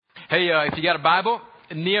Hey, if you got a Bible,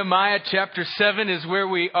 Nehemiah chapter 7 is where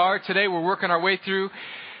we are today. We're working our way through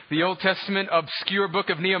the Old Testament obscure book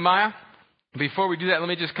of Nehemiah. Before we do that, let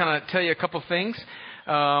me just kind of tell you a couple things.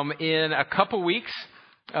 In a couple weeks,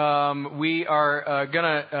 we are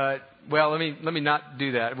gonna. Let me not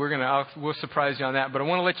do that. We'll surprise you on that. But I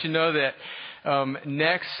want to let you know that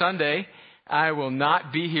next Sunday I will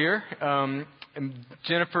not be here.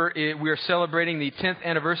 Jennifer, we are celebrating the 10th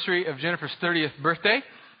anniversary of Jennifer's 30th birthday.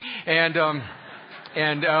 And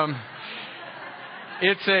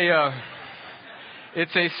it's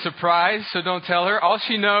a surprise, so don't tell her. All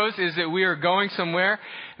she knows is that we are going somewhere,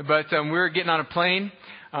 but we're getting on a plane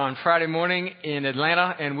on Friday morning in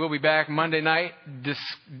Atlanta, and we'll be back Monday night,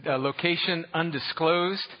 location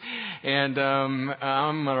undisclosed, and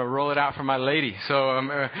I'm going to roll it out for my lady.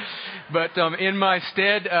 So, but in my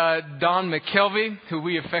stead, Don McKelvey, who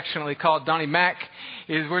we affectionately call Donnie Mac,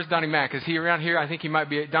 where's Donnie Mac? Is he around here? I think he might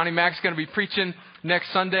be. Donnie Mac's going to be preaching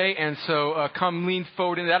next Sunday, and so come lean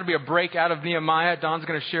forward. And that'll be a break out of Nehemiah. Don's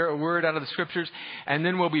going to share a word out of the Scriptures, and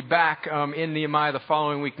then we'll be back in Nehemiah the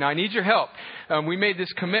following week. Now, I need your help. We made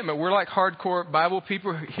this commitment. We're like hardcore Bible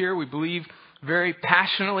people here. We believe very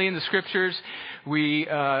passionately in the Scriptures. We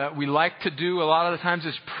like to do a lot of the times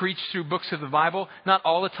is preach through books of the Bible. Not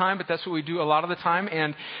all the time, but that's what we do a lot of the time.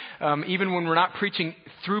 And even when we're not preaching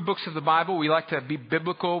through books of the Bible, we like to be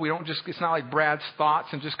biblical. We don't just, it's not like Brad's thoughts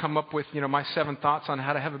and just come up with, my 7 thoughts on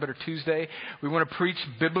how to have a better Tuesday. We want to preach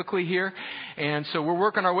biblically here. And so we're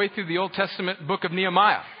working our way through the Old Testament book of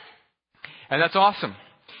Nehemiah. And that's awesome.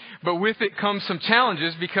 But with it comes some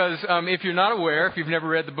challenges because if you're not aware, if you've never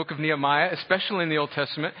read the book of Nehemiah, especially in the Old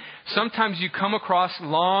Testament, sometimes you come across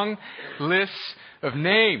long lists of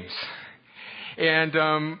names.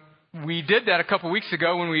 And we did that a couple weeks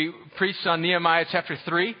ago when we preached on Nehemiah chapter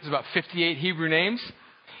 3. It's about 58 Hebrew names.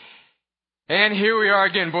 And here we are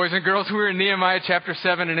again, boys and girls. We're in Nehemiah chapter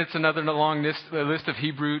 7, and it's another long list of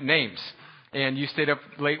Hebrew names. And you stayed up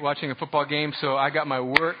late watching a football game, so I got my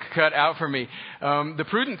work cut out for me. The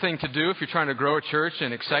prudent thing to do if you're trying to grow a church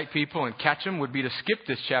and excite people and catch them would be to skip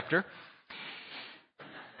this chapter.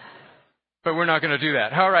 But we're not going to do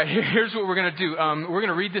that. All right, here's what we're going to do. We're going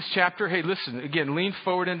to read this chapter. Hey, listen, again, lean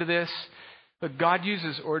forward into this. But God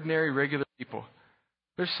uses ordinary, regular people.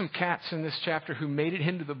 There's some cats in this chapter who made it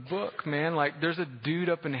into the book, man. Like, there's a dude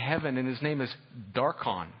up in heaven, and his name is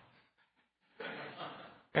Darkon.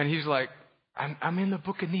 And he's like, I'm in the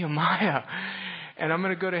book of Nehemiah, and I'm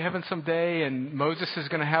going to go to heaven someday, and Moses is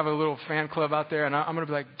going to have a little fan club out there, and I'm going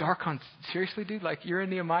to be like, Darkon, seriously, dude? Like, you're in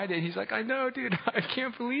Nehemiah? And he's like, I know, dude. I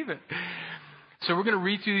can't believe it. So we're going to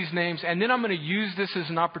read through these names, and then I'm going to use this as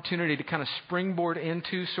an opportunity to kind of springboard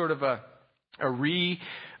into sort of a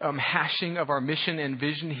rehashing of our mission and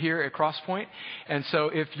vision here at Crosspoint. And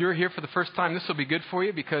so if you're here for the first time, this will be good for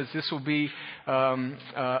you because this will be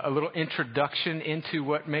a little introduction into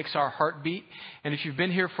what makes our heart beat. And if you've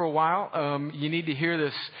been here for a while, you need to hear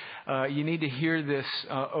this. You need to hear this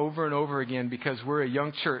over and over again because we're a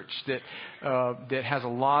young church that has a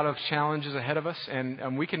lot of challenges ahead of us,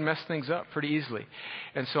 and we can mess things up pretty easily.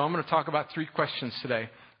 And so I'm going to talk about 3 questions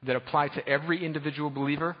today that apply to every individual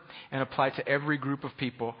believer and apply to every group of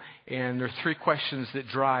people. And there are 3 questions that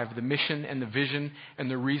drive the mission and the vision and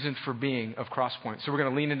the reason for being of Crosspoint. So we're going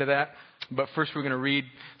to lean into that. But first we're going to read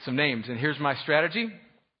some names. And here's my strategy.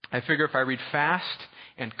 I figure if I read fast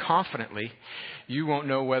and confidently, you won't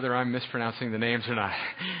know whether I'm mispronouncing the names or not.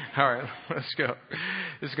 All right, let's go.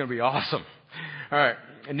 This is going to be awesome. All right,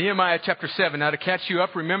 Nehemiah chapter 7. Now to catch you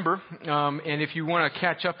up, remember, and if you want to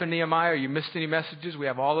catch up in Nehemiah or you missed any messages, we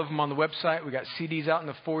have all of them on the website. We got CDs out in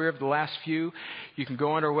the foyer of the last few. You can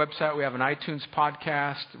go on our website. We have an iTunes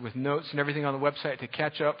podcast with notes and everything on the website to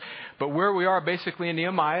catch up. But where we are basically in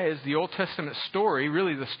Nehemiah is the Old Testament story,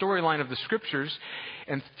 really the storyline of the Scriptures.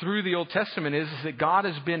 And through the Old Testament is that God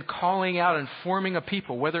has been calling out and forming a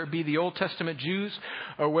people, whether it be the Old Testament Jews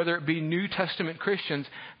or whether it be New Testament Christians.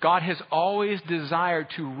 God has always desired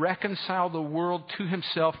to reconcile the world to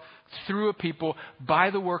himself through a people by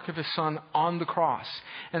the work of his Son on the cross.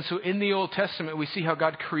 And so in the Old Testament, we see how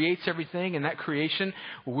God creates everything, and that creation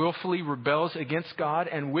willfully rebels against God.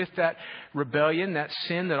 And with that rebellion, that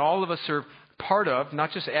sin that all of us are part of,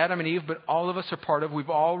 not just Adam and Eve, but all of us are part of.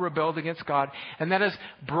 We've all rebelled against God. And that has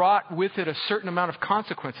brought with it a certain amount of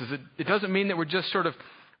consequences. It doesn't mean that we're just sort of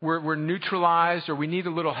we're neutralized or we need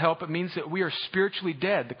a little help. It means that we are spiritually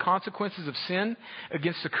dead. The consequences of sin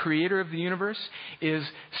against the creator of the universe is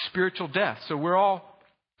spiritual death. So we're all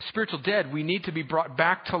spiritual dead. We need to be brought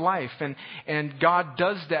back to life. And God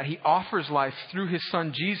does that. He offers life through His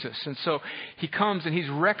Son, Jesus. And so He comes and He's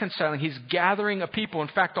reconciling. He's gathering a people. In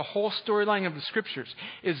fact, the whole storyline of the Scriptures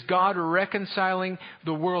is God reconciling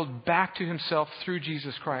the world back to Himself through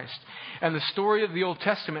Jesus Christ. And the story of the Old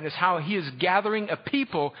Testament is how He is gathering a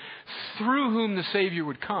people through whom the Savior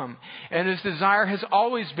would come. And His desire has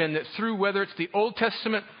always been that through, whether it's the Old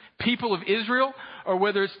Testament people of Israel or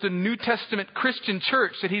whether it's the New Testament Christian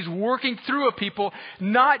church, that He's working through a people,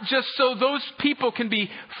 not just so those people can be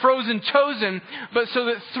frozen chosen, but so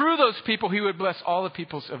that through those people He would bless all the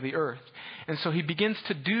peoples of the earth. And so He begins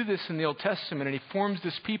to do this in the Old Testament, and He forms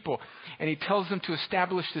this people, and He tells them to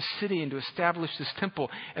establish this city and to establish this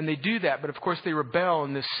temple. And they do that, but of course they rebel,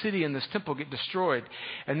 and this city and this temple get destroyed.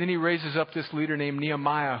 And then He raises up this leader named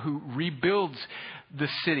Nehemiah, who rebuilds the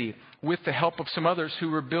city with the help of some others who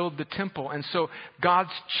rebuild the temple. And so God's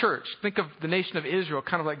church, think of the nation of Israel,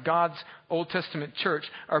 kind of like God's Old Testament church,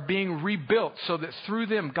 are being rebuilt so that through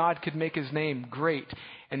them God could make His name great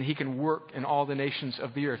and He can work in all the nations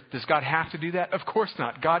of the earth. Does God have to do that? Of course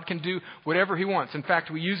not. God can do whatever He wants. In fact,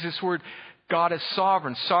 we use this word God is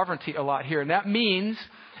sovereign, sovereignty a lot here. And that means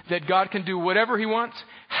that God can do whatever He wants,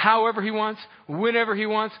 however He wants, whenever He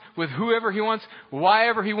wants, with whoever He wants,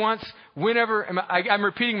 whyever He wants, whenever. I'm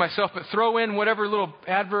repeating myself, but throw in whatever little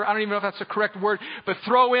adverb. I don't even know if that's the correct word, but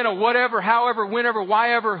throw in a whatever, however, whenever,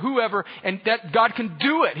 whyever, whoever, and that God can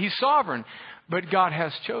do it. He's sovereign. But God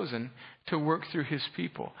has chosen to work through His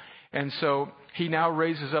people. And so He now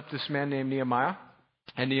raises up this man named Nehemiah.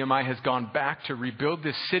 And Nehemiah has gone back to rebuild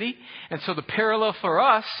this city. And so the parallel for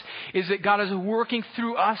us is that God is working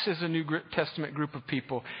through us as a New Testament group of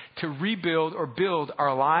people to rebuild or build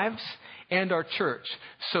our lives and our church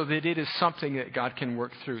so that it is something that God can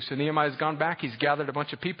work through. So Nehemiah has gone back. He's gathered a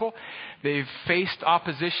bunch of people. They've faced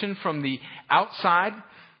opposition from the outside.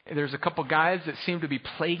 There's a couple guys that seem to be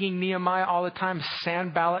plaguing Nehemiah all the time.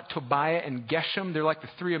 Sanballat, Tobiah, and Geshem. They're like the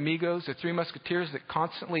three amigos, the three musketeers that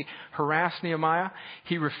constantly harass Nehemiah.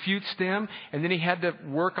 He refutes them, and then he had to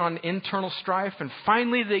work on internal strife. And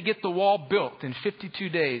finally they get the wall built in 52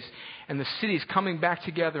 days. And the city's coming back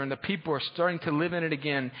together, and the people are starting to live in it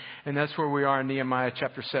again. And that's where we are in Nehemiah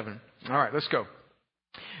chapter 7. All right, let's go.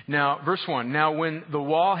 Now, verse 1. Now when the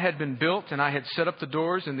wall had been built, and I had set up the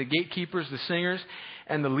doors, and the gatekeepers, the singers,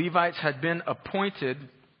 and the Levites had been appointed,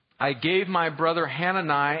 I gave my brother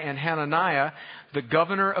Hanani and Hananiah, the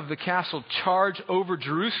governor of the castle, charge over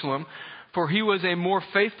Jerusalem, for he was a more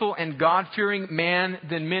faithful and God-fearing man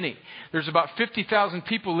than many. There's about 50,000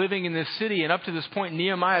 people living in this city, and up to this point,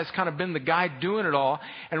 Nehemiah has kind of been the guy doing it all.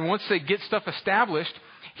 And once they get stuff established,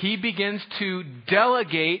 he begins to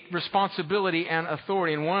delegate responsibility and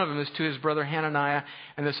authority. And one of them is to his brother Hananiah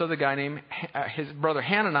and this other guy named, his brother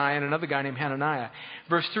Hananiah and another guy named Hananiah.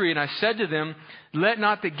 Verse 3, and I said to them, let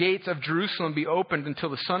not the gates of Jerusalem be opened until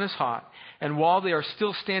the sun is hot. And while they are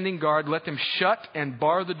still standing guard, let them shut and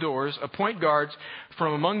bar the doors. Appoint guards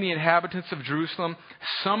from among the inhabitants of Jerusalem,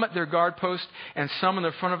 some at their guard post and some in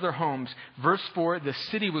the front of their homes. Verse 4, the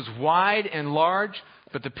city was wide and large,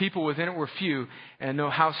 but the people within it were few, and no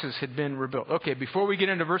houses had been rebuilt. Okay, before we get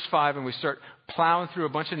into verse 5 and we start plowing through a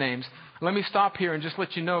bunch of names, let me stop here and just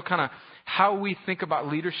let you know kind of how we think about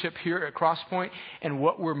leadership here at Crosspoint and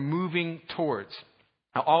what we're moving towards.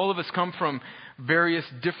 Now, all of us come from various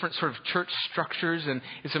different sort of church structures, and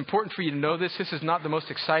it's important for you to know this. This is not the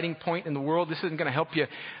most exciting point in the world. This isn't going to help you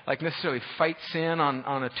like necessarily fight sin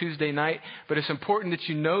on a Tuesday night, but it's important that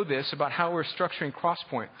you know this about how we're structuring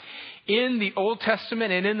Crosspoint. In the Old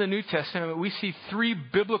Testament and in the New Testament, we see three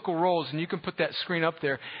biblical roles, and you can put that screen up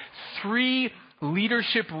there. Three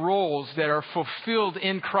leadership roles that are fulfilled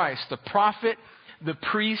in Christ: the prophet, the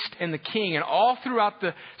priest, and the king. And all throughout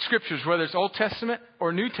the scriptures, whether it's Old Testament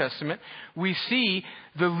or New Testament, we see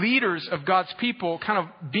the leaders of God's people kind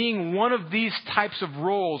of being one of these types of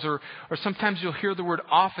roles, or sometimes you'll hear the word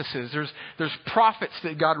offices. There's prophets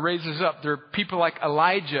that God raises up. There are people like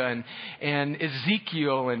Elijah and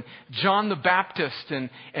Ezekiel and John the Baptist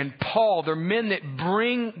and Paul. They're men that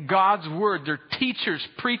bring God's word. They're teachers,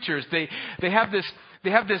 preachers. They have this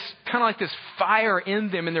kind of like this fire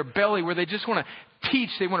in them, in their belly, where they just want to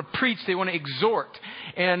teach, they want to preach, they want to exhort.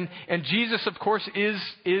 And Jesus, of course, is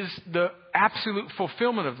the absolute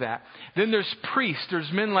fulfillment of that. Then there's priests. There's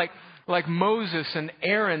men like Moses and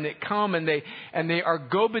Aaron that come and they are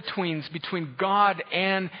go-betweens between God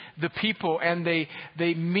and the people, and they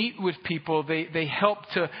meet with people. They help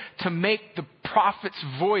to make the prophet's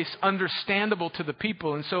voice understandable to the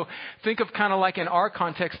people. And so think of kind of like in our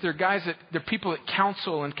context, they're people that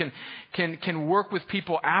counsel and can work with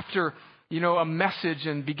people after a message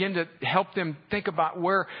and begin to help them think about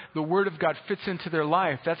where the Word of God fits into their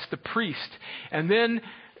life. That's the priest. And then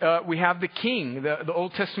we have the king, the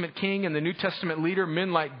Old Testament king and the New Testament leader,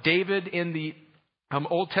 men like David in the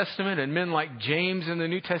Old Testament and men like James in the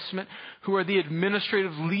New Testament, who are the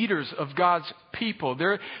administrative leaders of God's people.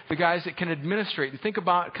 They're the guys that can administrate. And think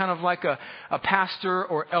about kind of like a pastor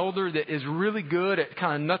or elder that is really good at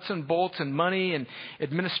kind of nuts and bolts and money and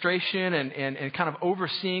administration and kind of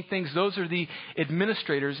overseeing things. Those are the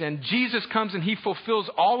administrators. And Jesus comes and He fulfills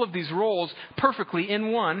all of these roles perfectly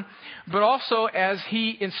in one. But also as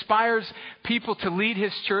He inspires people to lead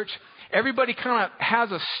His church, everybody kind of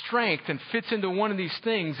has a strength and fits into one of these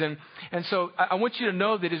things. And so I want you to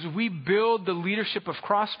know that as we build the leadership of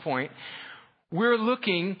Crosspoint, we're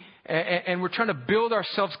looking and we're trying to build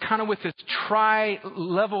ourselves kind of with this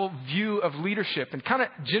tri-level view of leadership. And kind of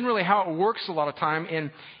generally how it works a lot of time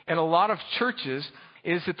in a lot of churches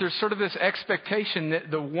is that there's sort of this expectation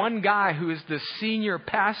that the one guy who is the senior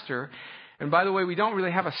pastor. And by the way, we don't really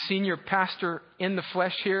have a senior pastor in the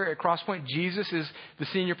flesh here at Crosspoint. Jesus is the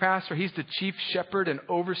senior pastor. He's the chief shepherd and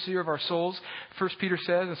overseer of our souls, 1 Peter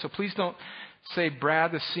says. And so please don't say,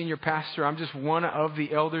 Brad, the senior pastor. I'm just one of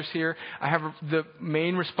the elders here. I have the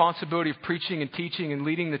main responsibility of preaching and teaching and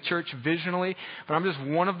leading the church visionally. But I'm just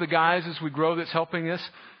one of the guys as we grow that's helping this.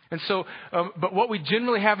 And so, but what we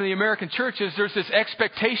generally have in the American church is there's this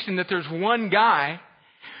expectation that there's one guy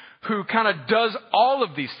who kind of does all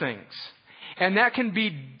of these things. And that can be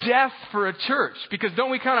death for a church, because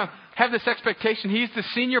don't we kind of have this expectation? He's the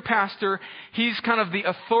senior pastor. He's kind of the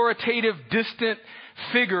authoritative, distant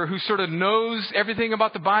figure who sort of knows everything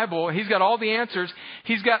about the Bible. He's got all the answers.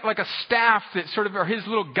 He's got like a staff that sort of are his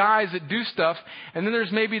little guys that do stuff. And then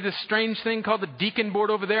there's maybe this strange thing called the deacon board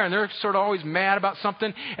over there, and they're sort of always mad about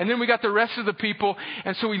something. And then we got the rest of the people.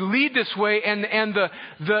 And so we lead this way, and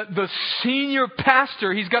the senior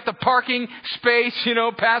pastor, he's got the parking space,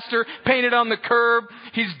 pastor painted on the curb.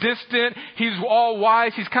 He's distant. He's all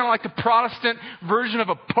wise. He's kind of like the Protestant version of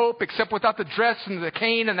a pope, except without the dress and the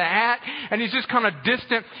cane and the hat. And he's just kind of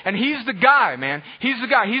distant. And he's the guy, man. He's the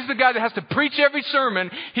guy. He's the guy that has to preach every sermon.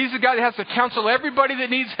 He's the guy that has to counsel everybody that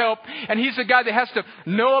needs help. And he's the guy that has to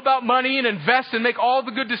know about money and invest and make all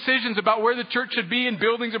the good decisions about where the church should be in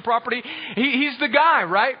buildings and property. He's the guy,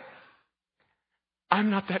 right? I'm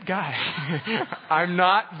not that guy. I'm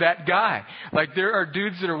not that guy. Like, there are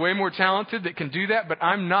dudes that are way more talented that can do that, but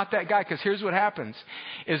I'm not that guy. Because here's what happens,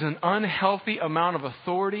 is an unhealthy amount of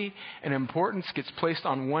authority and importance gets placed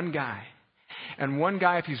on one guy. And one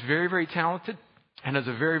guy, if he's very, very talented and has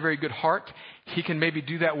a very, very good heart, he can maybe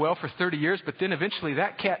do that well for 30 years, but then eventually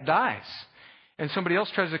that cat dies. And somebody else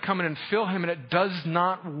tries to come in and fill him, and it does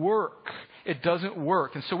not work. It doesn't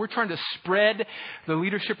work. And so we're trying to spread the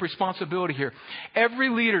leadership responsibility here. Every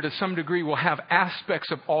leader to some degree will have aspects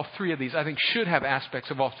of all three of these. I think should have aspects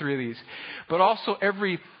of all three of these. But also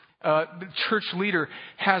every church leader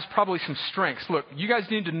has probably some strengths. Look, you guys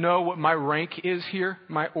need to know what my rank is here,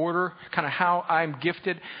 my order, kind of how I'm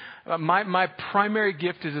gifted. My primary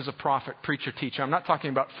gift is as a prophet, preacher, teacher. I'm not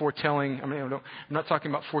talking about foretelling. I'm not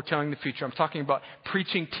talking about foretelling the future. I'm talking about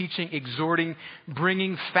preaching, teaching, exhorting,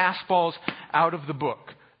 bringing fastballs out of the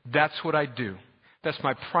book. That's what I do. That's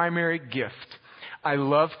my primary gift. I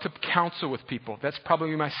love to counsel with people. That's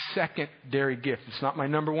probably my secondary gift. It's not my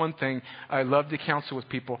number one thing. I love to counsel with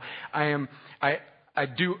people. I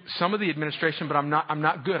do some of the administration, but I'm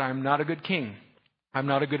not good. I'm not a good king. I'm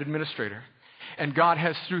not a good administrator. And God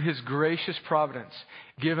has, through His gracious providence,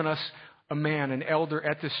 given us a man, an elder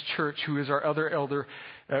at this church, who is our other elder,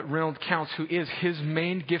 Reynold Counts, who is, his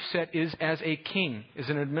main gift set is as a king, as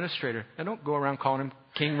an administrator. Now, don't go around calling him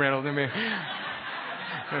King Reynold.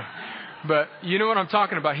 But you know what I'm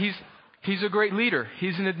talking about. He's a great leader.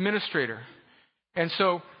 He's an administrator. And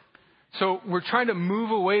so we're trying to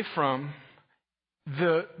move away from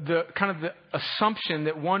the kind of the assumption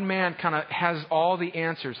that one man kind of has all the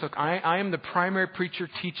answers. Look, I am the primary preacher,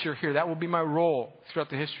 teacher here. That will be my role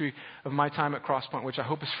throughout the history of my time at Crosspoint, which I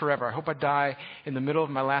hope is forever. I hope I die in the middle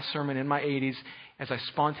of my last sermon in my 80s as I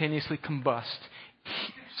spontaneously combust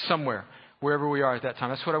somewhere, wherever we are at that time.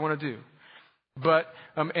 That's what I want to do. But,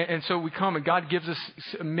 and so we come, and God gives us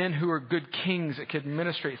men who are good kings that can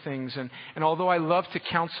administrate things. And although I love to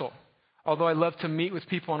counsel, although I love to meet with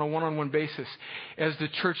people on a one-on-one basis, as the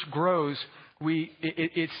church grows,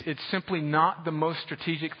 it's simply not the most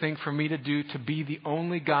strategic thing for me to do to be the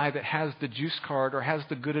only guy that has the juice card or has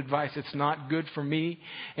the good advice. It's not good for me,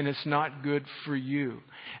 and it's not good for you.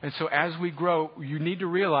 And so as we grow, you need to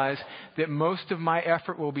realize that most of my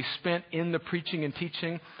effort will be spent in the preaching and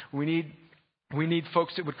teaching. We need We need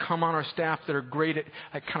folks that would come on our staff that are great at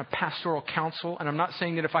kind of pastoral counsel. And I'm not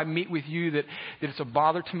saying that if I meet with you that it's a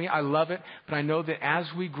bother to me. I love it. But I know that as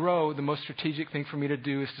we grow, the most strategic thing for me to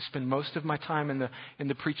do is to spend most of my time in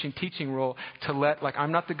the preaching, teaching role to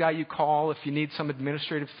I'm not the guy you call if you need some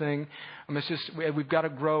administrative thing. We've got to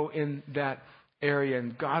grow in that area,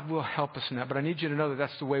 and God will help us in that. But I need you to know that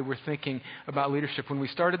that's the way we're thinking about leadership. When we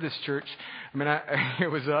started this church,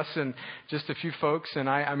 it was us and just a few folks, and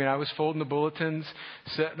I was folding the bulletins,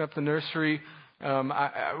 setting up the nursery, we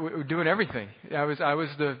were doing everything. I was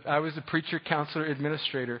the preacher, counselor,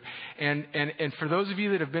 administrator, and for those of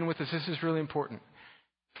you that have been with us, this is really important.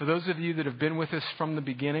 For those of you that have been with us from the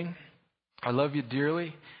beginning, I love you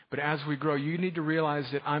dearly. But as we grow, you need to realize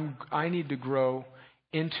that I need to grow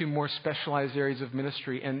into more specialized areas of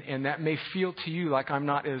ministry. And that may feel to you like I'm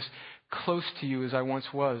not as close to you as I once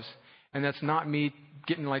was. And that's not me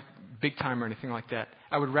getting big time or anything like that.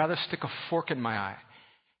 I would rather stick a fork in my eye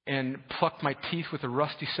and pluck my teeth with a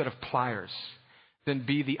rusty set of pliers than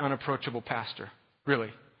be the unapproachable pastor. Really.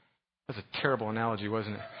 That's a terrible analogy,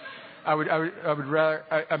 wasn't it?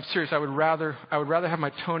 I'm serious. I would rather have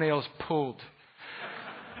my toenails pulled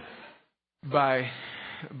by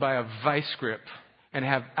a vice grip and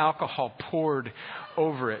have alcohol poured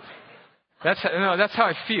over it. That's how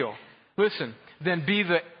I feel. Listen, then be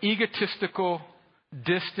the egotistical,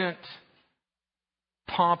 distant,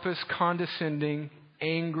 pompous, condescending,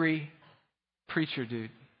 angry preacher dude.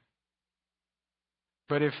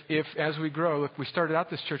 But if as we grow, look, we started out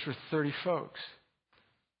this church with 30 folks.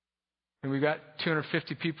 And we've got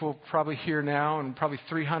 250 people probably here now, and probably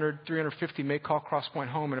 350 may call Crosspoint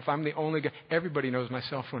home. And if I'm the only guy, everybody knows my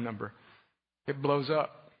cell phone number. It blows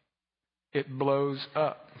up. It blows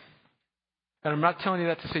up. And I'm not telling you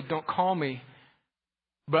that to say don't call me.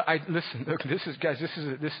 But listen, look, this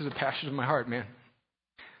is a passion of my heart, man.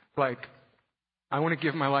 I want to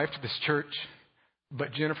give my life to this church,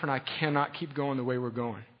 but Jennifer and I cannot keep going the way we're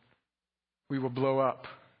going. We will blow up.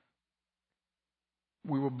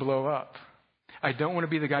 We will blow up. I don't want to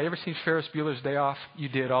be the guy. You ever seen Ferris Bueller's Day Off? You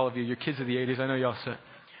did, all of you. You're kids of the 80s. I know y'all said.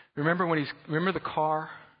 Remember the car?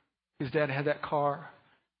 His dad had that car.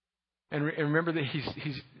 And remember that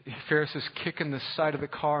Ferris is kicking the side of the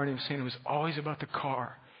car, and he was saying it was always about the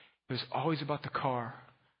car. It was always about the car.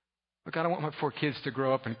 Look, I don't want my 4 kids to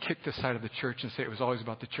grow up and kick the side of the church and say it was always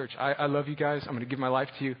about the church. I love you guys. I'm going to give my life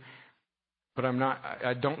to you. But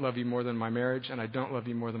I don't love you more than my marriage, and I don't love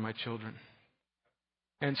you more than my children.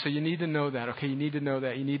 And so you need to know that, okay? You need to know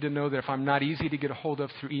that. You need to know that if I'm not easy to get a hold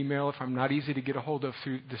of through email, if I'm not easy to get a hold of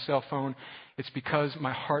through the cell phone, it's because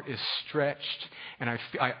my heart is stretched and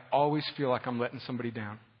I always feel like I'm letting somebody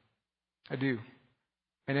down. I do.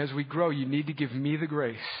 And as we grow, you need to give me the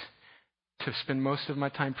grace to spend most of my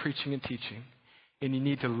time preaching and teaching. And you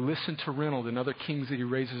need to listen to Reynold and other kings that he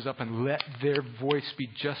raises up and let their voice be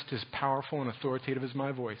just as powerful and authoritative as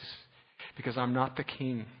my voice. Because I'm not the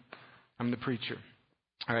king. I'm the preacher.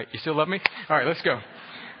 All right, you still love me? All right, let's go.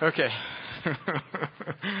 Okay.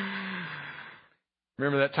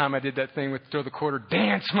 Remember that time I did that thing with throw the quarter,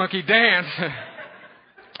 dance, monkey, dance.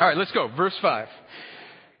 All right, let's go. Verse 5.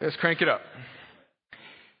 Let's crank it up.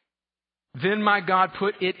 Then my God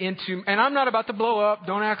put it into, and I'm not about to blow up.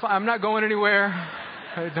 Don't act like I'm not going anywhere.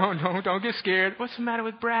 Don't get scared. What's the matter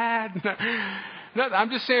with Brad? No,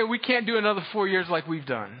 I'm just saying we can't do another 4 years like we've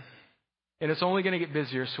done. And it's only going to get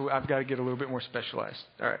busier, so I've got to get a little bit more specialized.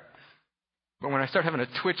 All right. But when I start having a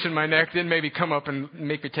twitch in my neck, then maybe come up and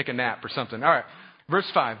make me take a nap or something. All right. Verse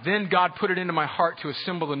 5. Then God put it into my heart to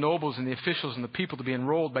assemble the nobles and the officials and the people to be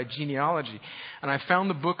enrolled by genealogy. And I found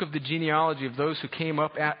the book of the genealogy of those who came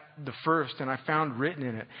up at the first, and I found written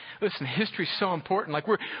in it. Listen, history is so important.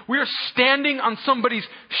 We are standing on somebody's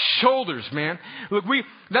shoulders, man. Look,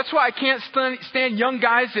 that's why I can't stand young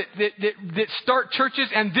guys that start churches,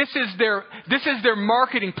 and this is their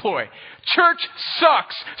marketing ploy. Church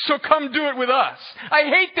sucks, so come do it with us. I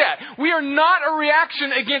hate that. We are not a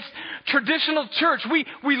reaction against traditional church. We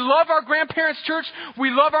love our grandparents' church.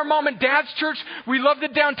 We love our mom and dad's church. We love the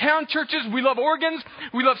downtown churches. We love organs.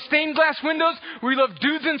 We love stained glass windows. We love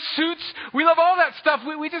dudes in suits. We love all that stuff.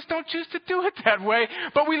 We just don't choose to do it that way.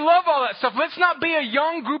 But we love all that stuff. Let's not be a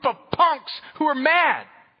young group of punks who are mad.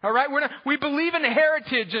 All right? We believe in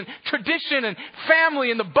heritage and tradition and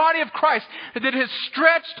family and the body of Christ that has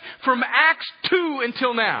stretched from Acts 2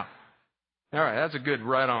 until now. All right, that's a good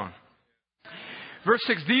right on. Verse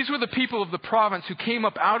 6, these were the people of the province who came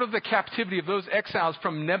up out of the captivity of those exiles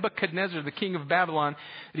from Nebuchadnezzar, the king of Babylon,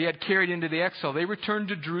 that he had carried into the exile. They returned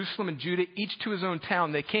to Jerusalem and Judah, each to his own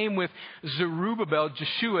town. They came with Zerubbabel,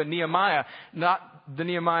 Jeshua, Nehemiah, not not the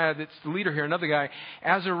Nehemiah that's the leader here, another guy,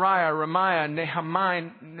 Azariah, Ramiah,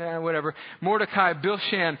 Nehemiah, whatever, Mordecai,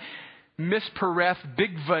 Bilshan, Mispereth,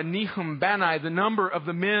 Bigva, Nehum, Bani, the number of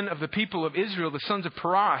the men of the people of Israel, the sons of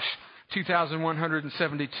Parash,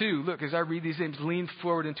 2,172. Look, as I read these names, lean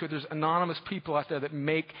forward into it. There's anonymous people out there that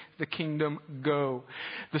make the kingdom go.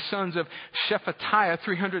 The sons of Shephatiah,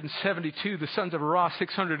 372. The sons of Ra,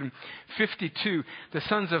 652. The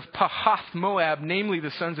sons of Pahath Moab, namely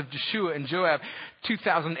the sons of Jeshua and Joab,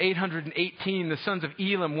 2,818. The sons of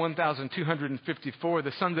Elam, 1,254.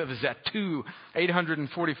 The sons of Zatu,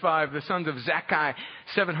 845. The sons of Zakkai,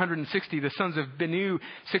 760. The sons of Benu,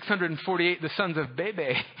 648. The sons of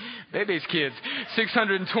Bebe's kids,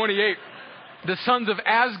 628. The sons of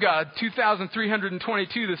Asgad,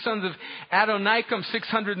 2,322. The sons of Adonikam,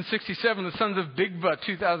 667. The sons of Bigva,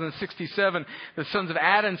 2,067. The sons of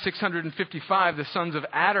Adon, 655. The sons of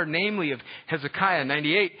Adar, namely of Hezekiah,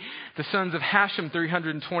 98. The sons of Hashem,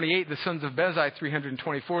 328. The sons of Bezai,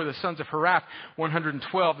 324. The sons of Harath,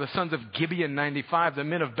 112. The sons of Gibeon, 95. The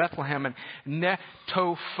men of Bethlehem and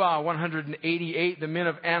Netophah, 188. The men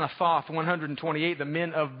of Anathoth, 128. The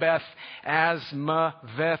men of Beth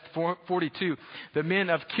Asmaveth, 42. The men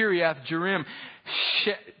of Kiriath Jearim,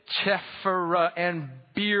 Chephirah and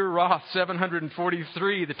Beeroth,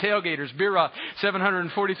 743. The tailgaters, Beeroth,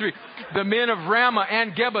 743. The men of Ramah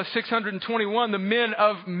and Geba, 621. The men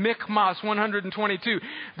of Michmas, 122.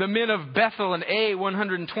 The men of Bethel and A,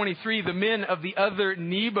 123. The men of the other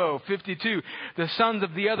Nebo, 52. The sons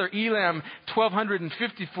of the other Elam,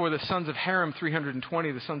 1,254. The sons of Haram,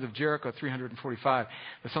 320. The sons of Jericho, 345.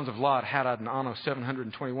 The sons of Lot, Hadad and Ono,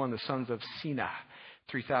 721. The sons of Sina,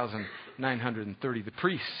 3,930. The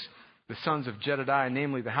priests, the sons of Jedediah,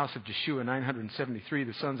 namely the house of Jeshua, 973.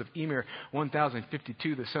 The sons of Emer,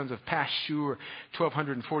 1,052. The sons of Pashur,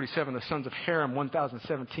 1,247. The sons of Haram,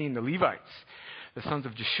 1,017. The Levites, the sons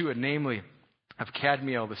of Jeshua, namely of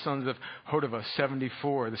Kadmiel. The sons of Hodavah,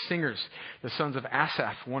 74. The singers, the sons of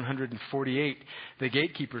Asaph, 148. The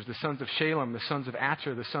gatekeepers, the sons of Shalem. The sons of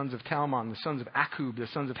Acher, the sons of Talmon. The sons of Akub, the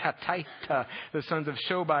sons of Hattita. The sons of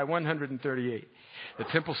Shobai, 138. The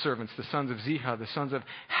temple servants, the sons of Ziha, the sons of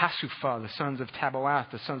Hasupha, the sons of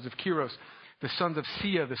Tabaoth, the sons of Kiros, the sons of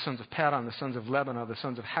Sia, the sons of Padon, the sons of Lebanon, the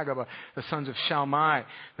sons of Hagabah, the sons of Shalmai,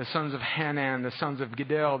 the sons of Hanan, the sons of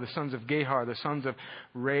Gedel, the sons of Gehar, the sons of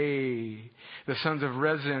Ray, the sons of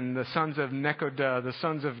Rezin, the sons of Nekoda, the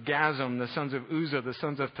sons of Gazam, the sons of Uzzah, the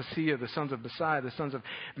sons of Paseah, the sons of Besai, the sons of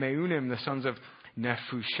Meunim, the sons of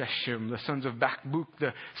Nephusheshim, the sons of Bakbuk,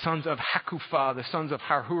 the sons of Hakupha, the sons of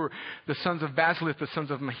Harhur, the sons of Baslith, the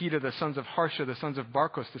sons of Mahida, the sons of Harsha, the sons of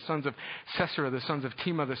Barkos, the sons of Sesera, the sons of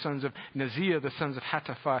Tema, the sons of Neziah, the sons of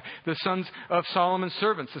Hataphai, the sons of Solomon's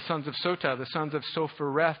servants, the sons of Sota, the sons of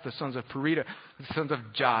Sophereth, the sons of Perida, the sons of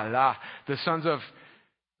Jala, the sons of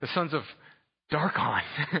Darkon.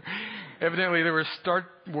 Evidently, there were Star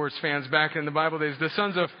Wars fans back in the Bible days. The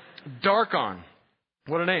sons of Darkon.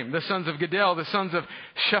 What a name. The sons of Gedel, the sons of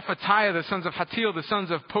Shephatiah, the sons of Hatil, the sons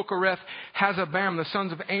of Pokereth, Hazabam, the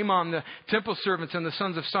sons of Amon, the temple servants, and the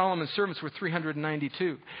sons of Solomon's servants were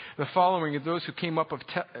 392. The following of those who came up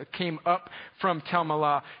from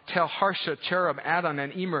Telmelah, Telharsha, Cherub, Adon,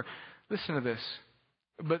 and Emer. Listen to this.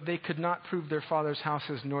 But they could not prove their father's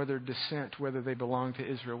houses nor their descent, whether they belonged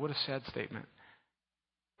to Israel. What a sad statement.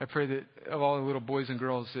 I pray that of all the little boys and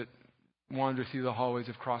girls that wander through the hallways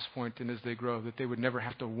of Crosspoint and as they grow, that they would never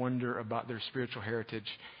have to wonder about their spiritual heritage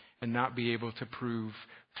and not be able to prove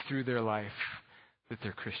through their life that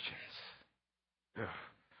they're Christians. Ugh.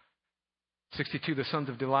 62, the sons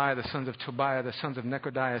of Deliah, the sons of Tobiah, the sons of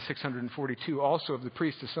Necodiah, 642. Also of the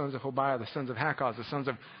priests, the sons of Hobiah, the sons of Hakaz, the sons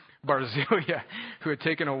of Barzillai, who had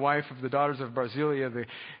taken a wife of the daughters of Barzillai,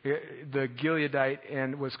 the Gileadite,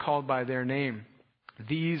 and was called by their name.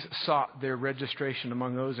 These sought their registration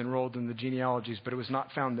among those enrolled in the genealogies, but it was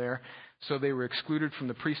not found there, so they were excluded from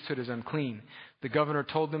the priesthood as unclean. The governor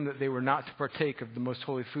told them that they were not to partake of the most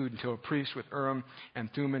holy food until a priest with Urim and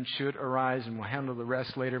Thummim should arise, and we'll handle the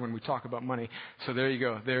rest later when we talk about money. So there you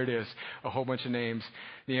go. There it is. A whole bunch of names.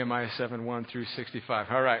 Nehemiah 7, 1 through 65.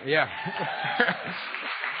 All right. Yeah.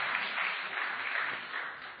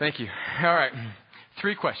 Thank you. All right.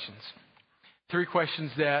 Three questions. Three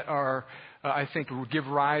questions that are, I think, will give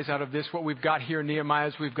rise out of this. What we've got here in Nehemiah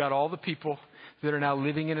is we've got all the people that are now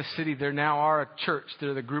living in a city. They now are a church.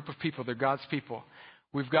 They're the group of people. They're God's people.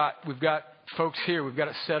 We've got folks here. We've got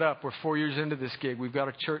it set up. We're 4 years into this gig. We've got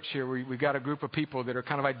a church here. We've got a group of people that are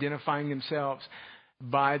kind of identifying themselves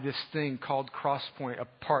by this thing called Crosspoint,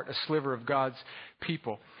 a sliver of God's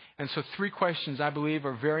people. And so three questions, I believe,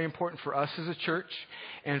 are very important for us as a church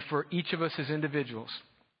and for each of us as individuals.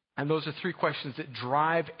 And those are three questions that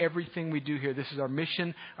drive everything we do here. This is our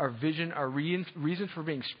mission, our vision, our reason for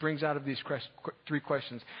being springs out of these three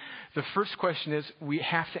questions. The first question is we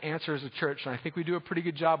have to answer as a church, and I think we do a pretty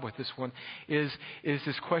good job with this one, is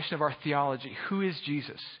this question of our theology. Who is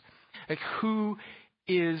Jesus? Like, who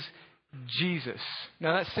is Jesus?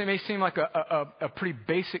 Now, that may seem like a pretty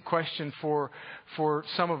basic question for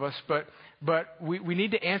some of us, but we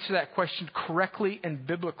need to answer that question correctly and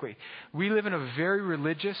biblically. We live in a very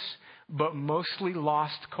religious but mostly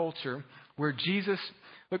lost culture where Jesus,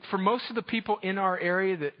 look, for most of the people in our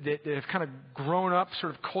area that have kind of grown up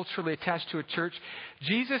sort of culturally attached to a church,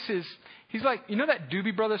 Jesus is, he's like, you know that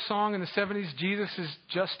Doobie Brothers song in the 70s, Jesus is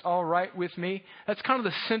just all right with me? That's kind of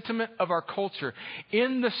the sentiment of our culture.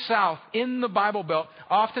 In the South, in the Bible Belt,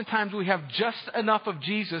 oftentimes we have just enough of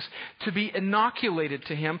Jesus to be inoculated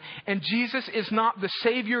to Him. And Jesus is not the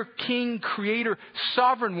Savior, King, Creator,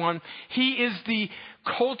 Sovereign One. He is the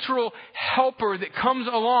cultural helper that comes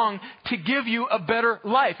along to give you a better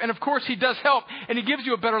life. And of course, He does help and He gives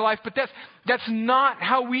you a better life, but that's not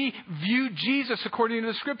how we view Jesus according to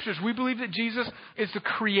the Scriptures. We believe that Jesus is the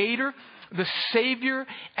Creator, the Savior,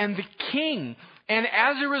 and the King. And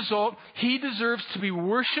as a result, He deserves to be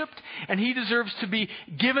worshiped and He deserves to be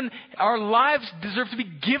given, our lives deserve to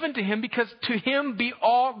be given to Him because to Him be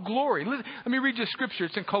all glory. Let me read you a scripture.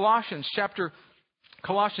 It's in Colossians chapter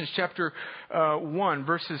 1,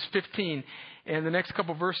 verses 15, and the next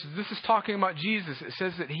couple verses. This is talking about Jesus. It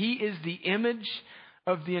says that He is the image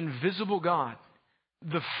of the invisible God,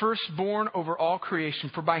 the firstborn over all creation.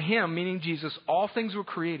 For by Him, meaning Jesus, all things were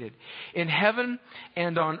created, in heaven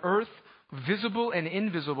and on earth, visible and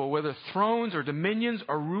invisible, whether thrones or dominions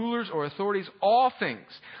or rulers or authorities, all things.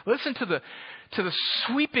 Listen to the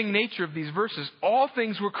sweeping nature of these verses. All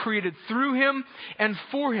things were created through Him and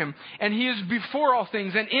for Him. And He is before all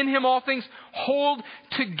things. And in Him all things hold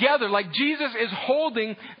together. Like Jesus is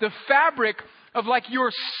holding the fabric of like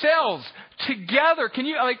your cells together. Can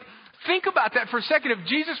you think about that for a second? If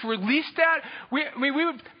Jesus released that, we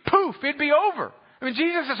would poof, it'd be over. I mean,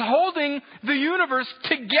 Jesus is holding the universe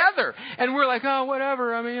together. And we're like, oh,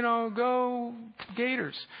 whatever. I mean, go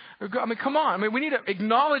Gators. Come on. We need to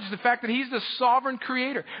acknowledge the fact that He's the sovereign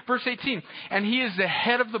Creator. Verse 18, and He is the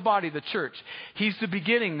head of the body, the church. He's the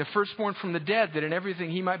beginning, the firstborn from the dead, that in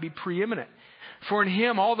everything He might be preeminent. For in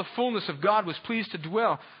Him all the fullness of God was pleased to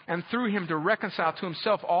dwell, and through Him to reconcile to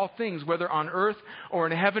Himself all things, whether on earth or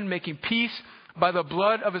in heaven, making peace by the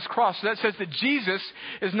blood of His cross. So that says that Jesus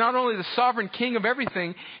is not only the sovereign King of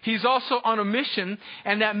everything, He's also on a mission,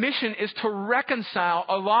 and that mission is to reconcile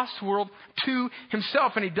a lost world to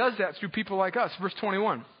Himself. And He does that through people like us. Verse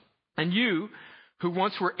 21. And you, who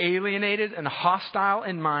once were alienated and hostile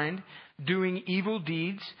in mind, doing evil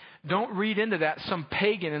deeds. Don't read into that some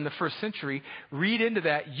pagan in the first century. Read into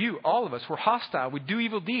that all of us, we're hostile. We do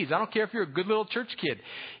evil deeds. I don't care if you're a good little church kid.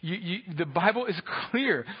 The Bible is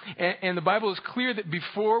clear. And the Bible is clear that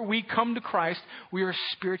before we come to Christ, we are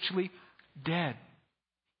spiritually dead.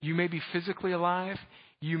 You may be physically alive.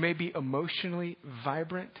 You may be emotionally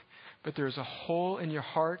vibrant. But there is a hole in your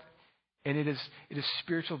heart. And it is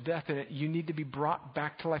spiritual death in it. You need to be brought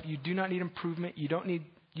back to life. You do not need improvement. You don't need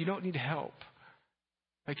help.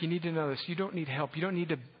 You need to know this. You don't need help. You don't need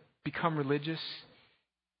to become religious.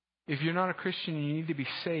 If you're not a Christian, you need to be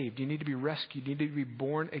saved. You need to be rescued. You need to be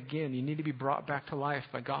born again. You need to be brought back to life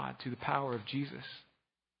by God through the power of Jesus.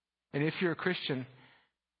 And if you're a Christian,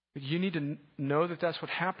 you need to know that that's what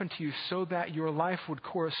happened to you so that your life would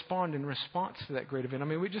correspond in response to that great event.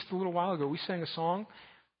 Just a little while ago, we sang a song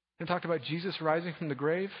and talked about Jesus rising from the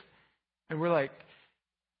grave. And we're like,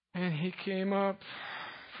 and He came up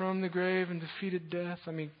from the grave and defeated death.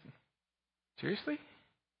 Seriously?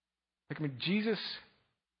 Jesus.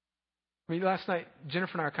 Last night,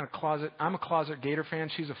 Jennifer and I are kind of I'm a closet Gator fan.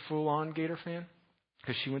 She's a full-on Gator fan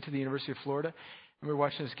because she went to the University of Florida. And we were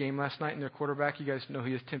watching this game last night, and their quarterback, you guys know who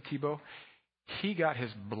he is, Tim Tebow. He got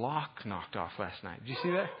his block knocked off last night. Did you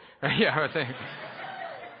see that? Yeah, I think.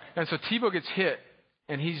 And so Tebow gets hit,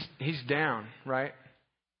 and he's down, right?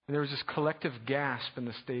 And there was this collective gasp in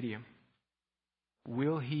the stadium.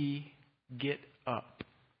 Will he get up?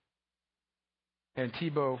 And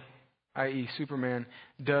Tebow, i.e. Superman,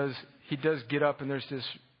 does get up, and there's this,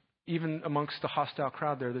 even amongst the hostile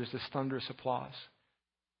crowd there's this thunderous applause.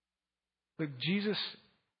 Jesus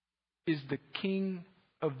is the King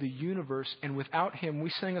of the universe, and without Him,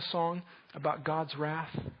 we sang a song about God's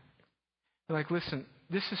wrath. Listen,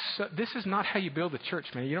 this is not how you build a church,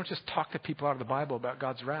 man. You don't just talk to people out of the Bible about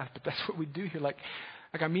God's wrath, but that's what we do here.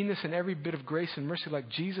 I mean this in every bit of grace and mercy.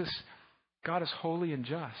 Jesus, God is holy and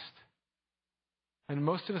just. And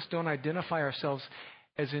most of us don't identify ourselves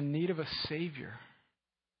as in need of a Savior.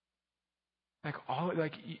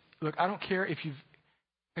 Look, I don't care if you've,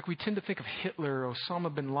 we tend to think of Hitler,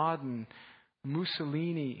 Osama bin Laden,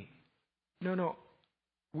 Mussolini. No.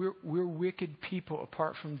 We're wicked people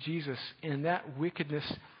apart from Jesus, and that wickedness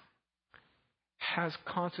has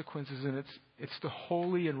consequences, and it's the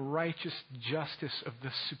holy and righteous justice of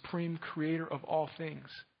the supreme creator of all things.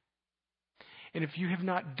 And if you have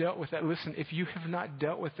not dealt with that, listen, if you have not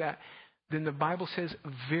dealt with that, then the Bible says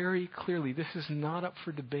very clearly, this is not up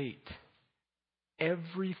for debate.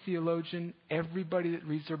 Every theologian, everybody that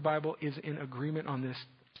reads their Bible is in agreement on this,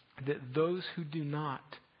 that those who do not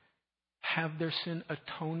have their sin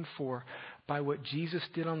atoned for by what Jesus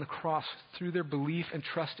did on the cross through their belief and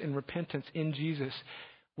trust and repentance in Jesus,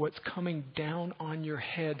 what's coming down on your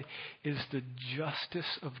head is the justice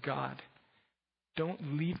of God.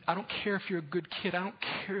 Don't leave. I don't care if you're a good kid. I don't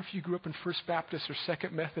care if you grew up in First Baptist or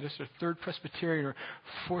Second Methodist or Third Presbyterian or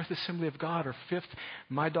Fourth Assembly of God or Fifth,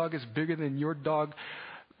 my dog is bigger than your dog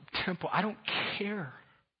temple. I don't care.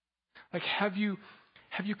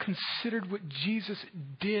 Have you considered what Jesus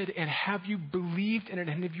did, and have you believed in it,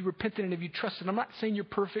 and have you repented, and have you trusted? I'm not saying you're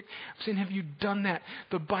perfect. I'm saying, have you done that?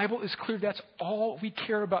 The Bible is clear. That's all we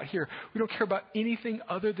care about here. We don't care about anything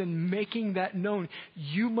other than making that known.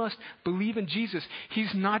 You must believe in Jesus.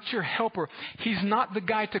 He's not your helper. He's not the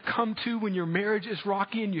guy to come to when your marriage is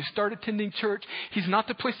rocky and you start attending church. He's not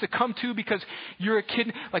the place to come to because you're a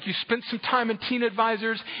kid, you spent some time in Teen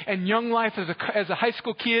Advisors and Young Life as a high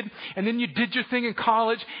school kid, and then you did your thing in college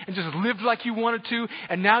and just lived like you wanted to,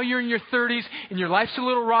 and now you're in your 30s and your life's a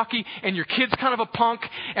little rocky and your kid's kind of a punk,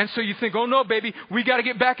 and so you think, oh no, baby, we got to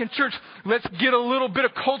get back in church. Let's get a little bit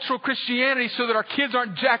of cultural Christianity so that our kids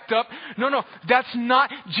aren't jacked up. No, that's not,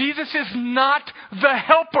 Jesus is not the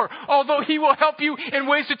helper, although He will help you in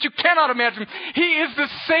ways that you cannot imagine. He is the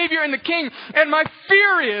Savior and the King, and my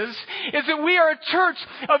fear is that we are a church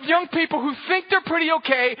of young people who think they're pretty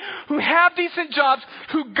okay, who have decent jobs,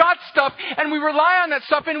 who got stuff, and we rely on that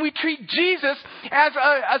stuff, and we treat Jesus as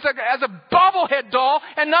a bobblehead doll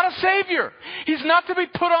and not a Savior. He's not to be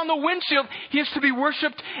put on the windshield. He is to be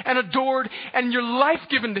worshipped and adored and your life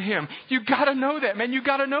given to Him. You got to know that, man. You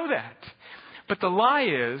got to know that. But the lie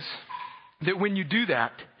is that when you do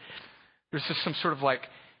that, there's just some sort of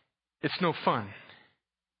it's no fun.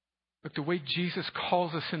 But the way Jesus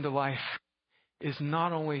calls us into life is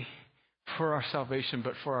not only for our salvation,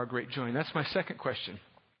 but for our great joy. And that's my second question.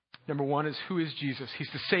 Number one is, who is Jesus? He's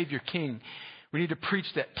the Savior, King. We need to preach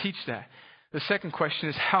that, teach that. The second question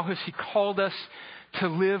is, how has He called us to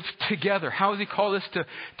live together? How has He called us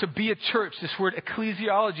to be a church? This word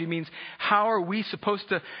ecclesiology means, how are we supposed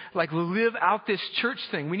to live out this church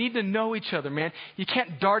thing? We need to know each other, man. You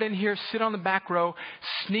can't dart in here, sit on the back row,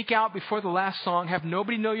 sneak out before the last song, have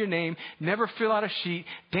nobody know your name, never fill out a sheet,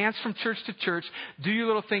 dance from church to church, do your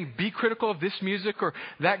little thing, be critical of this music or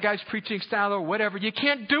that guy's preaching style or whatever. You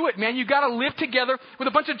can't do it, man. You got to live together with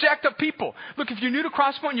a bunch of jacked up people. Look, if you're new to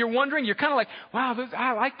Crosspoint and you're wondering, you're kind of wow,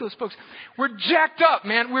 I like those folks. We're jacked up,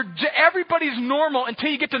 man. Everybody's normal until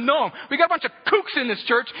you get to know them. We got a bunch of kooks in this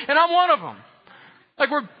church, and I'm one of them.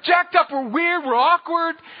 We're jacked up, we're weird, we're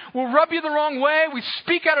awkward, we'll rub you the wrong way, we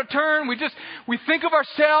speak out of turn, we think of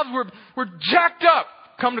ourselves, we're jacked up.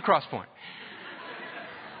 Come to Crosspoint.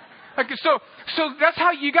 So that's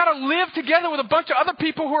how you got to live together with a bunch of other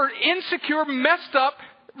people who are insecure, messed up,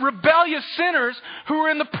 rebellious sinners who are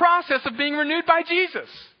in the process of being renewed by Jesus.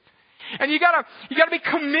 And you gotta be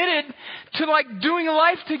committed to doing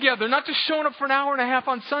life together, not just showing up for an hour and a half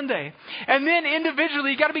on Sunday. And then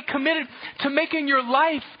individually, you gotta be committed to making your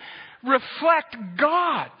life reflect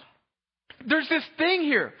God. There's this thing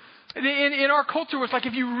here in our culture where it's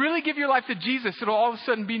if you really give your life to Jesus, it'll all of a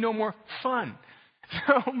sudden be no more fun.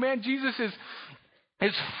 Oh man, Jesus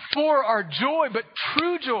is for our joy, but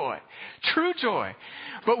true joy.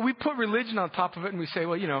 But we put religion on top of it, and we say,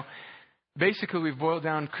 well, basically, we've boiled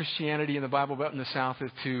down Christianity in the Bible Belt in the South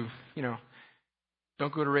as to,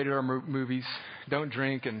 don't go to rated R movies, don't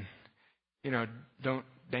drink, and, don't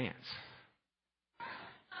dance.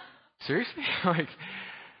 Seriously?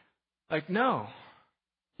 No.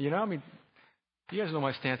 You guys know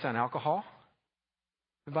my stance on alcohol.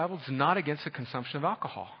 The Bible's not against the consumption of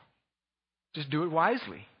alcohol. Just do it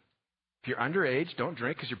wisely. If you're underage, don't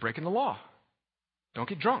drink because you're breaking the law. Don't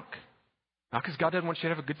get drunk. Not because God doesn't want you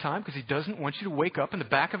to have a good time, because He doesn't want you to wake up in the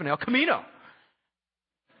back of an El Camino.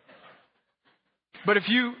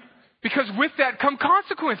 Because with that come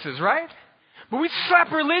consequences, right? But we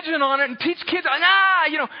slap religion on it and teach kids,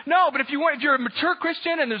 no. But if you're a mature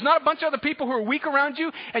Christian and there's not a bunch of other people who are weak around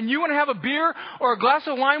you and you want to have a beer or a glass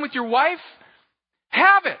of wine with your wife,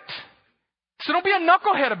 have it. So don't be a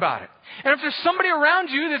knucklehead about it. And if there's somebody around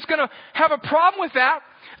you that's going to have a problem with that,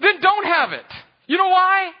 then don't have it. You know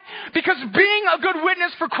why? Because being a good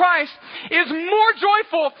witness for Christ is more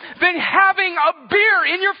joyful than having a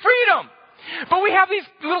beer in your freedom. But we have these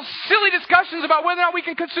little silly discussions about whether or not we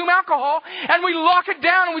can consume alcohol, and we lock it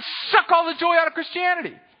down and we suck all the joy out of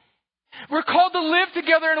Christianity. We're called to live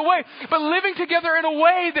together in a way, but living together in a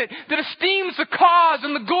way that esteems the cause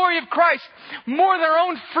and the glory of Christ more than our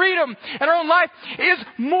own freedom and our own life is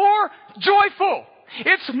more joyful.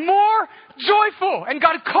 It's more joyful. And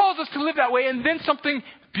God calls us to live that way, and then something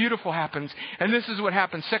beautiful happens. And this is what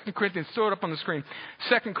happens. 2 Corinthians, throw it up on the screen.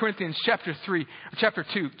 2 Corinthians chapter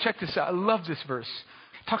 2. Check this out. I love this verse.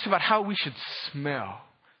 It talks about how we should smell.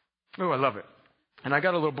 Oh, I love it. And I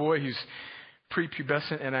got a little boy who's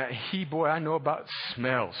prepubescent, and I know about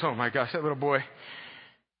smells. Oh my gosh, that little boy, I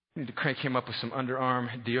need to crank him up with some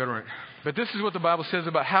underarm deodorant. But this is what the Bible says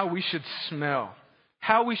about how we should smell.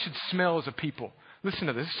 How we should smell as a people. Listen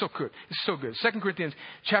to this. It's so good. It's so good. 2 Corinthians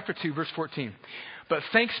chapter 2, verse 14. But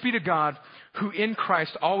thanks be to God who in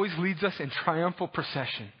Christ always leads us in triumphal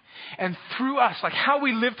procession. And through us, like how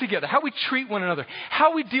we live together, how we treat one another,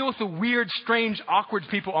 how we deal with the weird, strange, awkward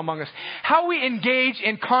people among us, how we engage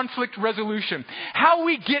in conflict resolution, how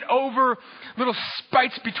we get over little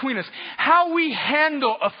spites between us, how we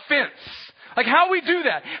handle offense. Like how we do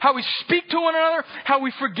that, how we speak to one another, how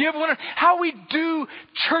we forgive one another, how we do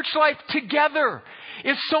church life together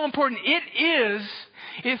is so important.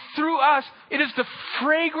 It's through us, it is the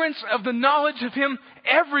fragrance of the knowledge of Him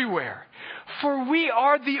everywhere. For we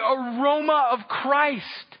are the aroma of Christ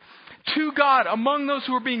to God among those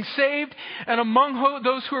who are being saved and among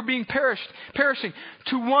those who are being perishing.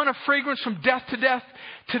 To one a fragrance from death to death,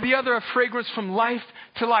 to the other a fragrance from life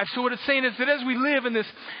to life. So what it's saying is that as we live in this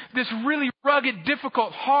really rugged,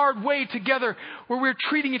 difficult, hard way together, where we're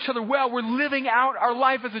treating each other well, we're living out our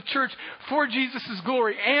life as a church for Jesus'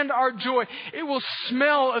 glory and our joy. It will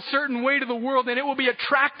smell a certain way to the world, and it will be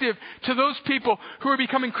attractive to those people who are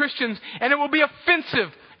becoming Christians, and it will be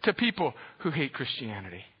offensive to people who hate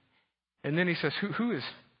Christianity. And then he says, who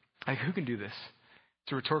can do this?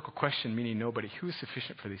 It's a rhetorical question, meaning nobody. Who is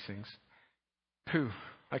sufficient for these things? Who?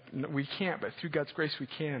 We can't, but through God's grace we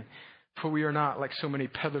can. For we are not like so many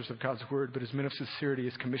peddlers of God's word, but as men of sincerity,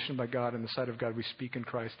 as commissioned by God in the sight of God, we speak in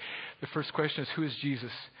Christ. The first question is, who is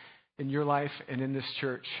Jesus in your life and in this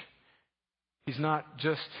church? He's not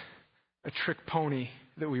just a trick pony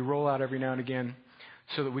that we roll out every now and again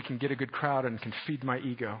so that we can get a good crowd and can feed my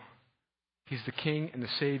ego. He's the King and the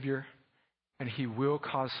Savior, and He will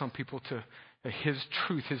cause some people His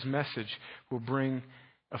truth, His message will bring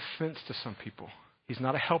offense to some people. He's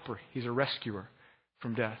not a helper. He's a rescuer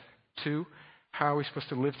from death. 2, how are we supposed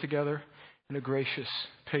to live together? In a gracious,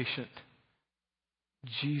 patient,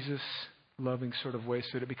 Jesus-loving sort of way so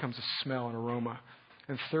that it becomes a smell and aroma.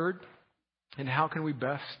 And 3rd, and how can we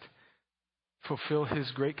best fulfill His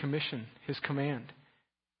great commission, His command?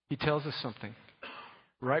 He tells us something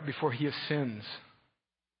right before He ascends.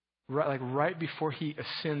 Right before He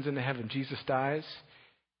ascends into heaven, Jesus dies.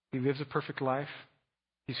 He lives a perfect life.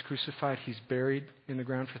 He's crucified. He's buried in the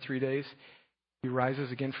ground for 3 days. He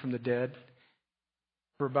rises again from the dead.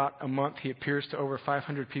 For about a month, He appears to over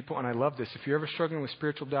 500 people. And I love this. If you're ever struggling with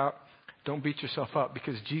spiritual doubt, don't beat yourself up,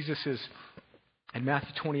 because Jesus is, in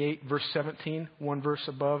Matthew 28, verse 17, one verse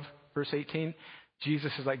above verse 18,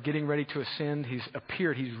 Jesus is like getting ready to ascend.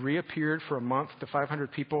 He's reappeared for a month to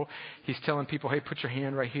 500 people. He's telling people, hey, put your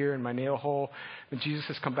hand right here in my nail hole. And Jesus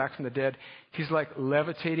has come back from the dead. He's like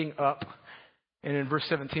levitating up. And in verse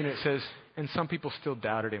 17 it says, and some people still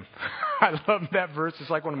doubted Him. I love that verse. It's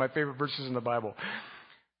like one of my favorite verses in the Bible.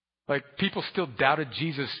 Like, people still doubted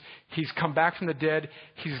Jesus. He's come back from the dead.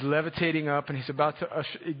 He's levitating up, and He's about to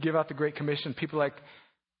give out the Great Commission. People are like,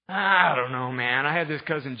 I don't know, man. I had this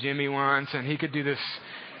cousin Jimmy once, and he could do this,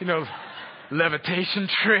 levitation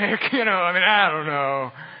trick. I don't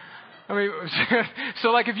know. So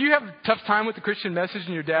like if you have a tough time with the Christian message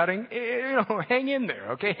and you're doubting, hang in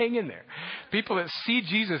there, okay? Hang in there. People that see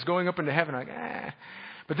Jesus going up into heaven are like,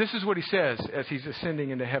 But this is what He says as He's ascending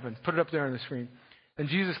into heaven. Put it up there on the screen. And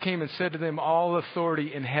Jesus came and said to them, all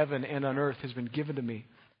authority in heaven and on earth has been given to me.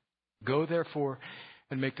 Go therefore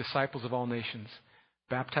and make disciples of all nations,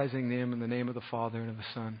 baptizing them in the name of the Father and of the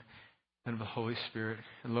Son and of the Holy Spirit.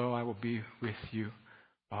 And lo, I will be with you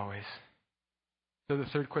always. So the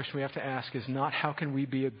third question we have to ask is not how can we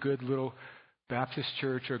be a good little Baptist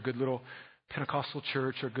church or a good little Pentecostal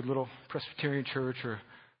church or a good little Presbyterian church or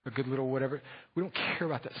a good little whatever. We don't care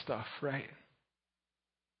about that stuff, right?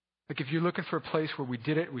 Like if you're looking for a place where we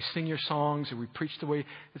did it, we sing your songs, or we preach the way,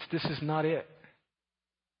 this is not it.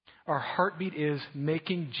 Our heartbeat is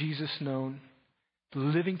making Jesus known,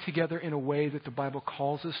 living together in a way that the Bible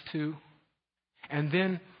calls us to, and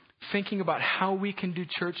then thinking about how we can do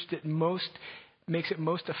church that makes it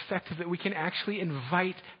most effective, that we can actually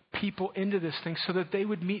invite people into this thing so that they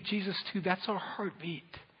would meet Jesus too. That's our heartbeat.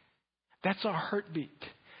 That's our heartbeat.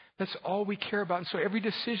 That's all we care about. And so every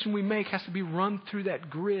decision we make has to be run through that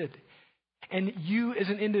grid. And you as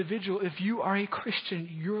an individual, if you are a Christian,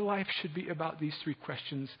 your life should be about these three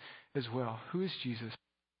questions as well. Who is Jesus?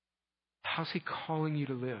 How's he calling you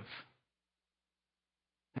to live?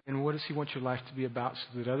 And what does he want your life to be about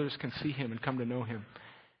so that others can see him and come to know him?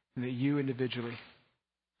 And that you individually,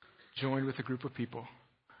 joined with a group of people,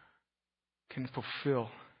 can fulfill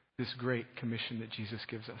this great commission that Jesus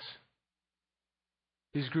gives us.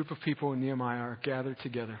 These group of people in Nehemiah are gathered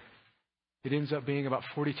together. It ends up being about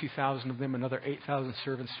 42,000 of them, another 8,000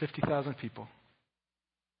 servants, 50,000 people.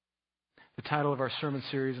 The title of our sermon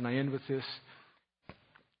series, and I end with this,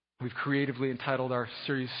 we've creatively entitled our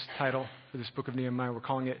series title for this book of Nehemiah. We're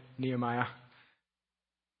calling it Nehemiah,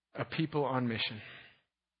 A People on Mission.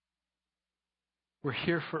 We're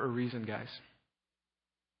here for a reason, guys.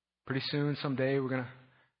 Pretty soon, someday, we're going to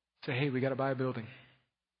say, hey, we got to buy a building,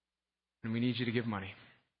 and we need you to give money.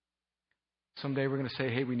 Someday we're going to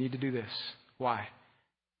say, hey, we need to do this. Why?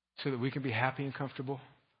 So that we can be happy and comfortable,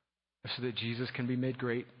 or so that Jesus can be made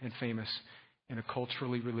great and famous in a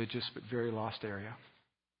culturally religious but very lost area.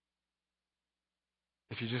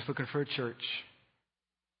 If you're just looking for a church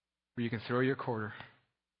where you can throw your quarter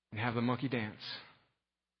and have the monkey dance,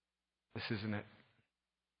 this isn't it.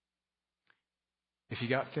 If you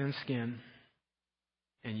got thin skin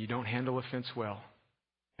and you don't handle offense well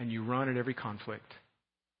and you run at every conflict,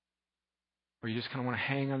 or you just kind of want to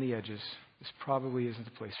hang on the edges, this probably isn't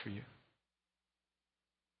the place for you.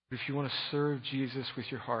 But if you want to serve Jesus with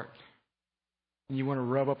your heart and you want to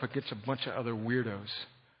rub up against a bunch of other weirdos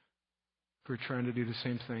who are trying to do the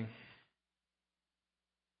same thing,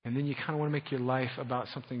 and then you kind of want to make your life about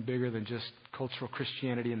something bigger than just cultural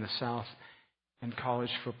Christianity in the South and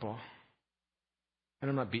college football. And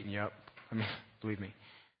I'm not beating you up. I mean, believe me,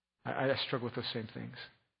 I struggle with those same things.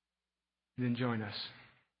 Then join us.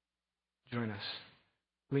 Join us.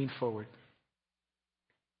 Lean forward.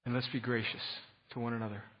 And let's be gracious to one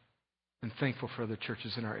another and thankful for other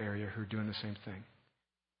churches in our area who are doing the same thing.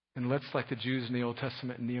 And let's, like the Jews in the Old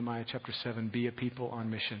Testament in Nehemiah chapter 7, be a people on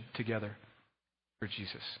mission together for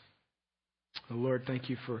Jesus. Oh, Lord, thank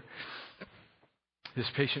you for this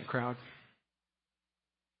patient crowd.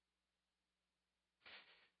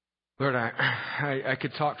 Lord, I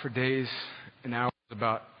could talk for days and hours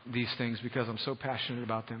about these things because I'm so passionate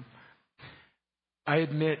about them. I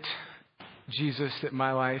admit, Jesus, that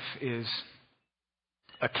my life is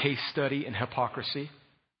a case study in hypocrisy.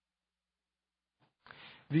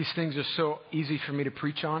 These things are so easy for me to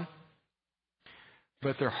preach on,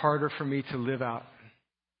 but they're harder for me to live out.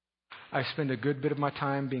 I spend a good bit of my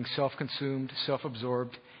time being self-consumed,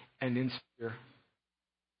 self-absorbed, and insecure.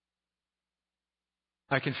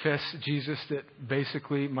 I confess, Jesus, that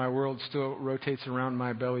basically my world still rotates around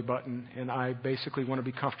my belly button, and I basically want to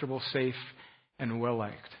be comfortable, safe, and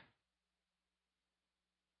well-liked.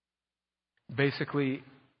 Basically,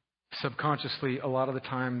 subconsciously, a lot of the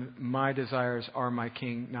time, my desires are my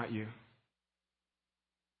king, not you.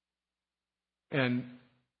 And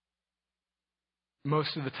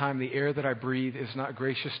most of the time, the air that I breathe is not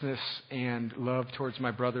graciousness and love towards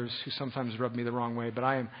my brothers who sometimes rub me the wrong way, but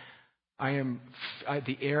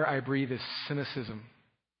the air I breathe is cynicism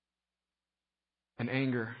and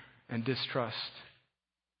anger and distrust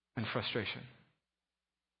and frustration.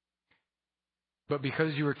 But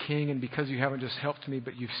because you are king and because you haven't just helped me,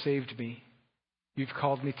 but you've saved me, you've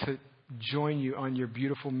called me to join you on your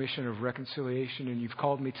beautiful mission of reconciliation, and you've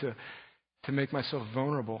called me to make myself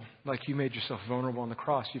vulnerable like you made yourself vulnerable on the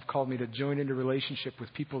cross. You've called me to join into relationship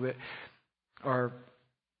with people that are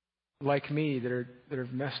like me, that are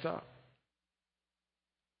messed up.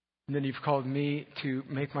 And then you've called me to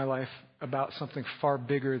make my life about something far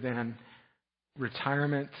bigger than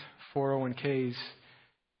retirement, 401ks,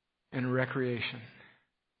 and recreation.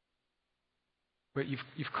 But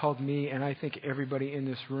you've called me, and I think everybody in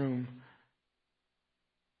this room,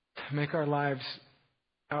 to make our lives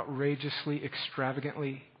outrageously,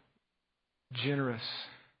 extravagantly generous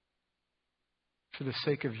for the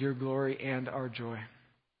sake of your glory and our joy.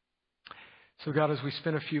 So God, as we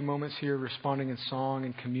spend a few moments here responding in song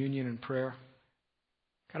and communion and prayer,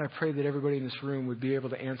 God, I pray that everybody in this room would be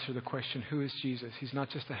able to answer the question, who is Jesus? He's not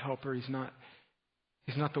just a helper. He's not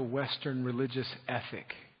the Western religious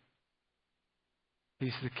ethic.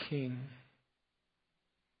 He's the King.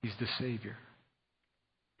 He's the Savior.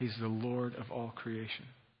 He's the Lord of all creation.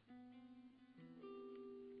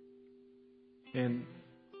 And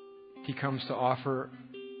He comes to offer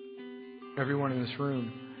everyone in this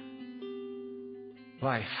room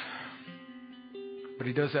life. But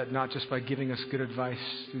He does that not just by giving us good advice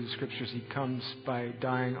through the Scriptures. He comes by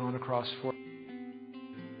dying on a cross for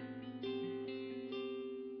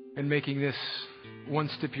and making this one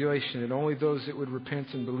stipulation, that only those that would repent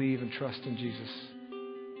and believe and trust in Jesus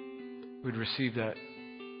would receive that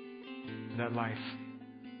life.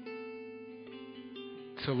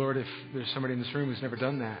 So Lord, if there's somebody in this room who's never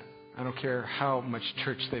done that, I don't care how much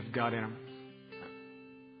church they've got in them,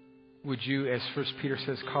 would you, as 1 Peter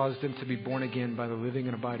says, cause them to be born again by the living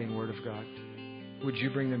and abiding Word of God? Would you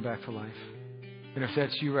bring them back to life? And if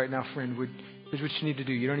that's you right now, friend, here's what you need to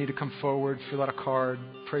do. You don't need to come forward, fill out a card,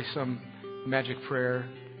 pray some magic prayer.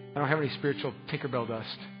 I don't have any spiritual Tinkerbell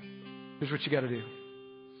dust. Here's what you got to do.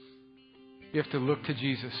 You have to look to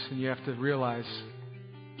Jesus, and you have to realize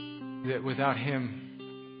that without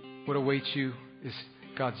Him, what awaits you is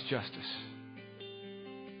God's justice.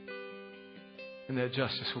 And that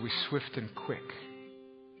justice will be swift and quick.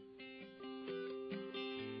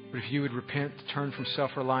 But if you would repent, turn from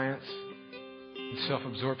self-reliance and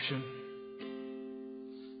self-absorption,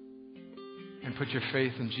 and put your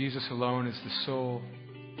faith in Jesus alone as the sole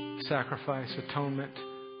sacrifice, atonement,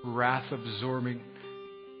 wrath-absorbing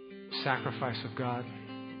sacrifice of God,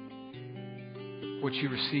 what you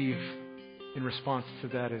receive in response to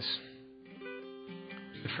that is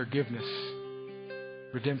the forgiveness,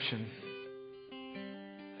 redemption,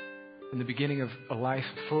 and the beginning of a life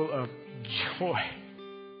full of joy.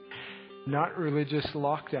 Not religious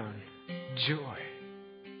lockdown, joy.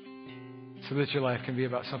 So that your life can be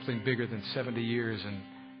about something bigger than 70 years and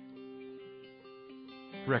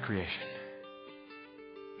recreation.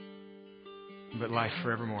 But life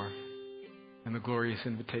forevermore. And the glorious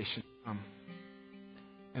invitation to come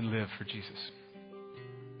and live for Jesus.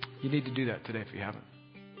 You need to do that today if you haven't.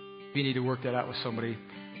 If you need to work that out with somebody,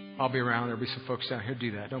 I'll be around. There'll be some folks down here.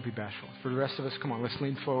 Do that. Don't be bashful. For the rest of us, come on, let's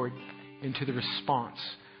lean forward into the response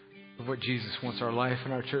of what Jesus wants our life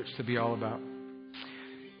and our church to be all about.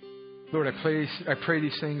 Lord, I pray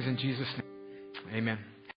these things in Jesus' name. Amen.